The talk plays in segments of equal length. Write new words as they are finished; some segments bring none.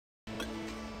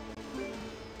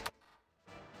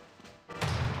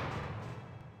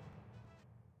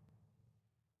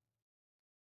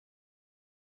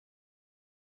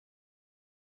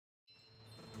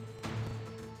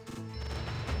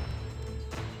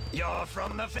You're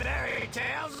from the fairy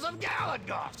tales of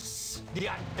Galagos, the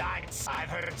undying. I've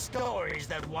heard stories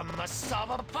that one must solve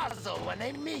a puzzle when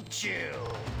they meet you,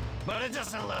 but it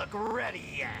doesn't look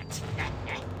ready yet.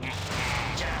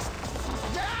 Just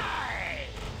die!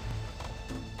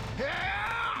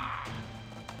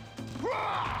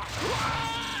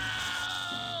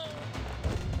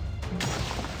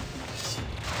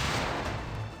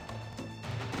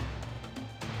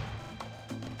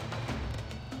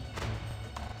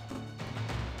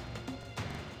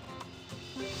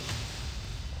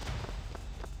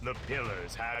 The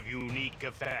pillars have unique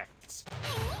effects.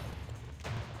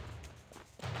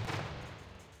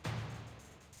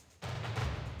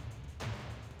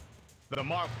 The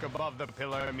mark above the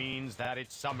pillar means that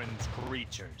it summons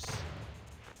creatures.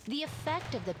 The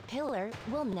effect of the pillar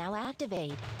will now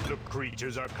activate. The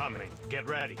creatures are coming. Get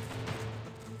ready.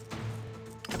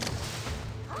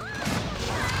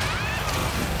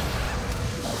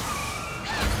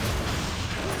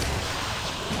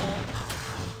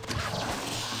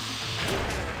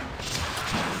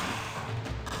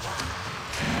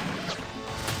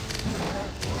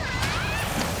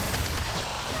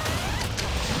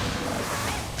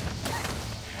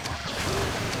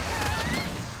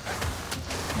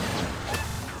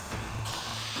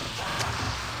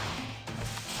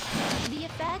 The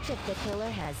effect of the pillar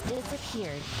has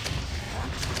disappeared.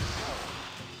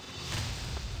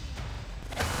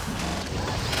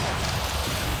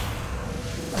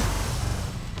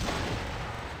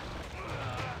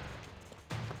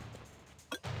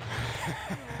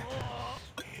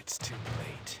 It's too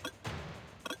late.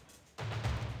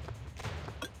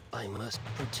 I must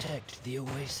protect the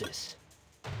Oasis.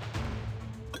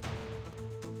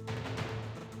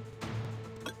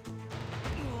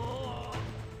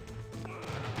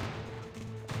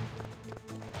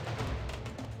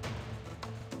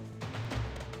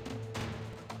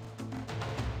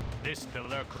 This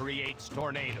pillar creates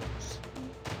tornadoes.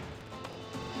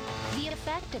 The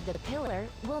effect of the pillar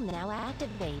will now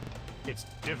activate. It's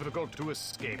difficult to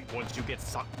escape once you get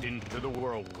sucked into the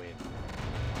whirlwind.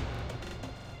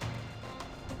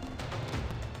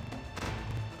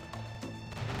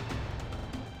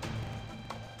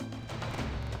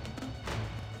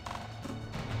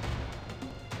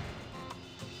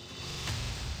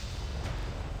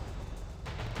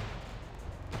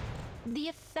 The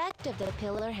effect of the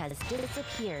pillar has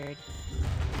disappeared.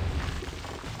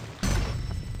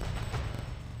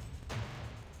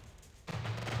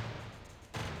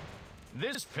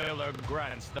 This pillar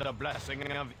grants the blessing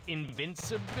of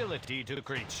invincibility to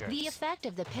creatures. The effect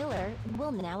of the pillar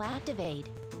will now activate.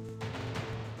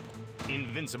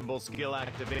 Invincible skill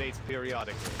activates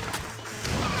periodically.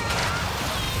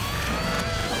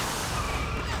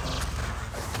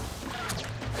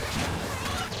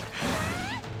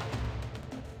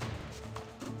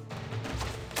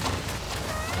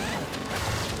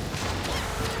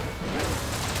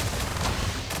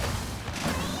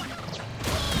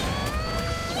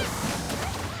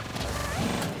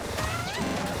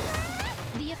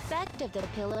 The effect of the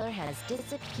pillar has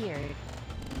disappeared.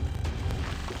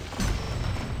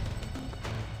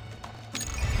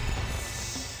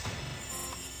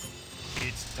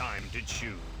 It's time to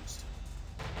choose.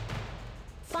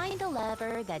 Find a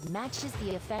lever that matches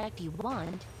the effect you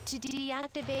want to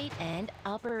deactivate and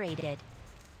operate it.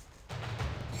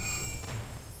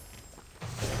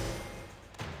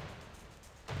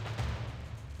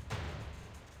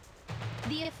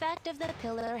 The effect of the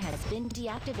pillar has been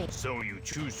deactivated. So you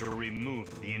choose to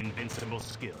remove the invincible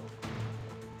skill.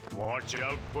 Watch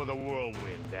out for the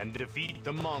whirlwind and defeat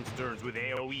the monsters with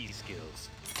AoE skills.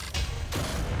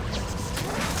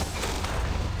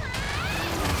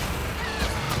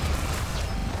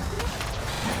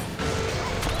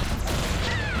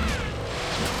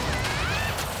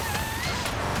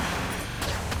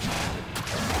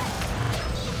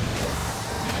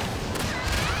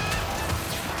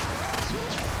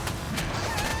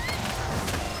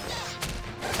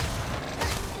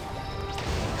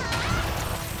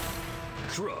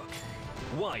 Crook,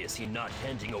 why is he not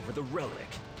handing over the relic?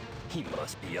 He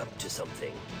must be up to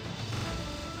something.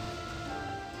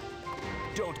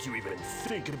 Don't you even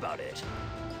think about it.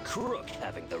 Crook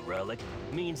having the relic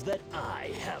means that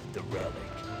I have the relic.